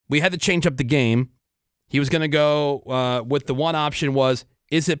we had to change up the game. He was going to go with the one option was,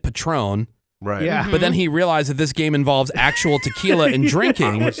 is it Patron? Right. Yeah. But then he realized that this game involves actual tequila and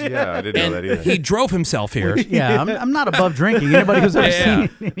drinking. Yeah, I didn't know that either. He drove himself here. Yeah, I'm not above drinking. Anybody who's ever seen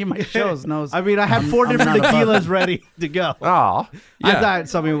any of my shows knows. I mean, I had 4 different tequilas ready to go. Oh. I thought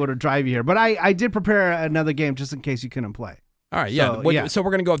something would have drive you here. But I did prepare another game just in case you couldn't play. All right, yeah. So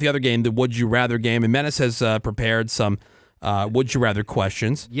we're going to go with the other game, the Would You Rather game. And Menace has prepared some Would You Rather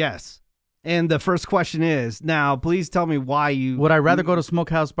questions. Yes. And the first question is, now, please tell me why you... Would I rather go to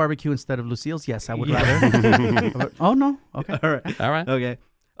Smokehouse Barbecue instead of Lucille's? Yes, I would rather. Oh, no? Okay. All right. All right.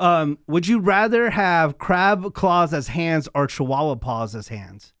 Okay. Would you rather have crab claws as hands or chihuahua paws as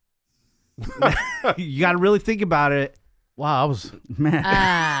hands? You got to really think about it. Wow, I was... Man.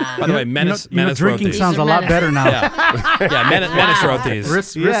 By the way, Menace, Menace drinking wrote these. sounds a lot better now. Yeah, Menace wrote these.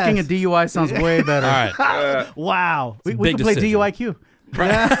 Risking a DUI sounds way better. All right. Wow. We can play DUIQ.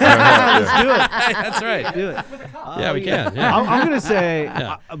 Let's do it. That's right. Do it. Yeah, we can. Yeah. I'm going to say,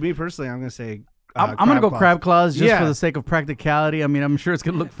 me personally, I'm going to say I'm going to go crab claws just for the sake of practicality. I mean, I'm sure it's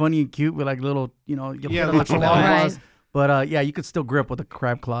going to look funny and cute with like little, little claws. But yeah, you could still grip with the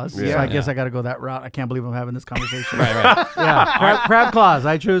crab claws. So I guess I got to go that route. I can't believe I'm having this conversation. Right. Yeah, crab claws.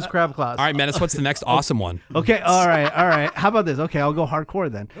 I choose crab claws. All right, Menace, what's the next awesome one? Okay, all right. How about this? Okay, I'll go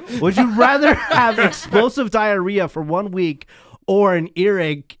hardcore then. Would you rather have explosive diarrhea for 1 week or an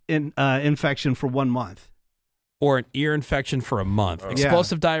earache infection for 1 month? Or an ear infection for a month.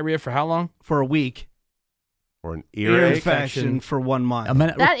 Explosive diarrhea for how long? For a week. Or an Ear infection for 1 month.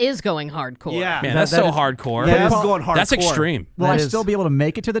 That is going hardcore. Yeah. Man, that's so hardcore. That is going hardcore. That's extreme. Will I still be able to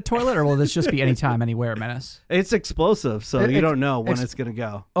make it to the toilet, or will this just be anytime, anywhere, Menace? It's explosive, so you don't know when it's going to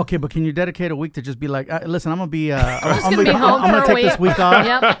go. Okay, but can you dedicate a week to just be like, listen, I'm going to be... I'm going to take this week off.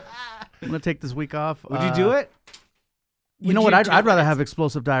 Yep. I'm going to take this week off. Would you do it? You know what? I'd rather have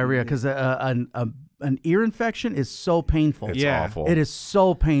explosive diarrhea because an ear infection is so painful. It's awful. It is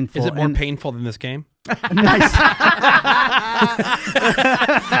so painful. Is it more painful than this game? Nice.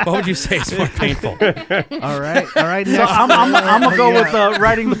 What would you say is more painful? All right. Next, so I'm gonna go with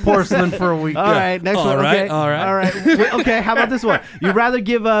riding the porcelain for a week. All right. Next one. Okay. All right. Wait, okay. How about this one? You'd rather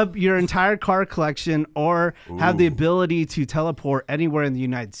give up your entire car collection or have the ability to teleport anywhere in the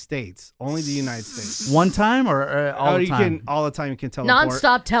United States? Only the United States. One time or all the time? All the time you can teleport.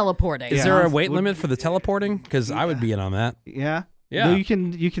 Non-stop teleporting. Is there a weight limit for the teleporting? Because I would be in on that. Yeah. Yeah. No,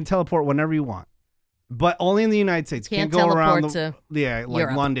 you can teleport whenever you want. But only in the United States. Can't go around teleport to like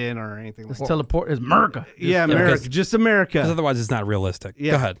Europe. London or anything like that. Teleport is America. Yeah, America. Just America. Because otherwise it's not realistic.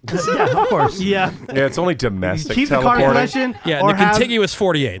 Yeah. Go ahead. Yeah, of course. Yeah. Yeah, it's only domestic Keep the car collection. Yeah, or the contiguous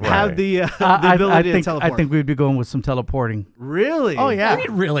 48. Have the ability to teleport. I think we'd be going with some teleporting. Really? Oh, yeah. I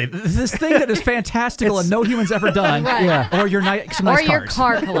mean, really? This thing that is fantastical and no human's ever done. Right. Yeah. Or your some nice your cars.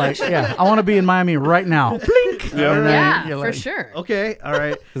 car collection. Yeah, I want to be in Miami right now. Blink. Yeah, you're for like- sure. Okay. All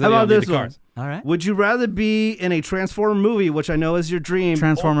right. then How you about don't need this the one? cars. All right. Would you rather be in a Transformer movie, which I know is your dream,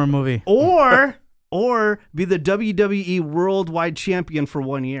 Transformer movie. or be the WWE Worldwide Champion for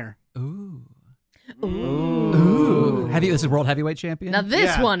 1 year? Ooh. This is World Heavyweight Champion? Now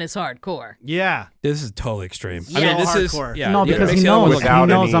this one is hardcore. Yeah. This is totally extreme. Yeah. I mean, this Hardcore. is... Yeah, No, yeah, because it makes he the other one knows. look- He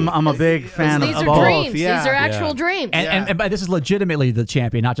knows I'm a big fan These of are both. dreams. yeah. These are actual dreams. And but this is legitimately the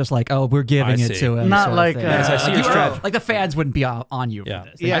champion, not just like, oh, we're giving I it see. to him. Not sort of like, thing. Yes, I see your strategy. Like the fans wouldn't be on you Yeah. for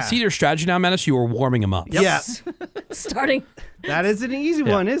this. Yeah. I see your strategy now, Menace. You were warming him up. Yeah. Starting. That is an easy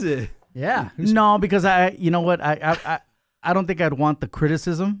one, is it? Yeah. No, because you know what, I don't think I'd want the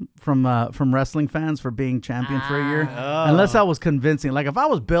criticism from wrestling fans for being champion for a year, unless I was convincing. Like if I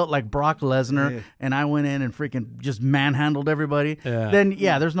was built like Brock Lesnar and I went in and freaking just manhandled everybody, then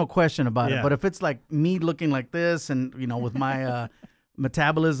yeah, there's no question about it. But if it's like me looking like this and with my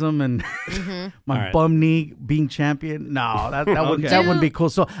metabolism and my bum knee being champion, no, that wouldn't be cool.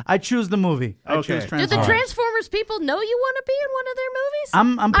 So I choose the movie. I choose Do the Transformers people know you want to be in one of their movies?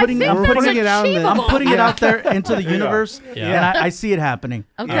 I'm putting it out there. I'm putting it out there into the universe, and I see it happening.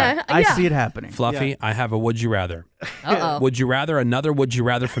 Okay. I see it happening. Fluffy, I have a would you rather. Uh-oh. Would you rather another would you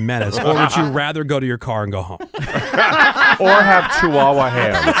rather from Menace, or would you rather go to your car and go home? Or have Chihuahua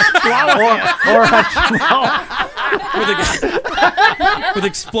hands. or With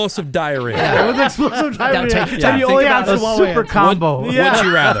explosive diarrhea. Yeah, with explosive diarrhea. And you only have a Chihuahua super hands. combo. Would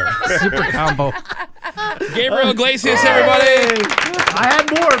you rather? Super combo. Gabriel Iglesias, everybody. I had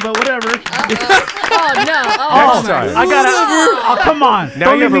more, but whatever. Oh, no. Next time. I gotta. Oh, come on. Now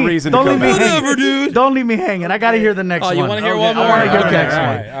Don't you have leave a me- reason to don't come leave me back. hanging. Whatever, dude. Don't leave me hanging. I gotta hear the next one. Oh, you want to hear one more? I want to hear Okay, the next all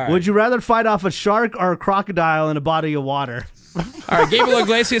one. right, all right. Would you rather fight off a shark or a crocodile in a body of water? All right, Gabriel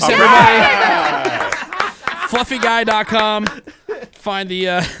Iglesias, everybody. Fluffyguy.com. find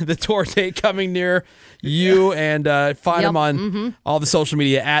the tour date coming near you and find him on all the social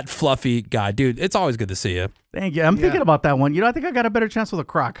media at Fluffy Guy. Dude, it's always good to see you. Thank you. I'm thinking about that one. I think I got a better chance with a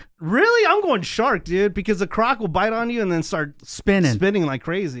croc. Really? I'm going shark, dude, because the croc will bite on you and then start spinning like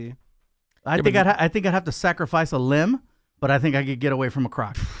crazy. I think I'd have to sacrifice a limb, but I think I could get away from a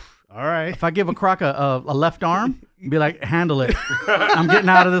croc. All right. If I give a croc a left arm, be like, handle it. I'm getting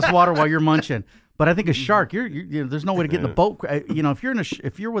out of this water while you're munching. But I think a shark, there's no way to get in the boat.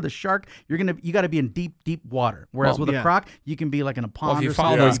 If you're with a shark, you got to be in deep water. Whereas with a croc, you can be like in a pond. Well, if you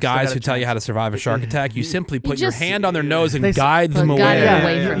follow those guys who tell you how to survive a shark attack, you simply put your hand on their nose and guide them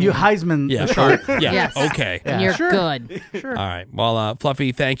away. You Heisman the shark. Yes. Okay. And you're good. Sure. All right. Well,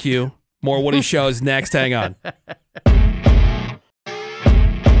 Fluffy, thank you. More Woody shows next. Hang on.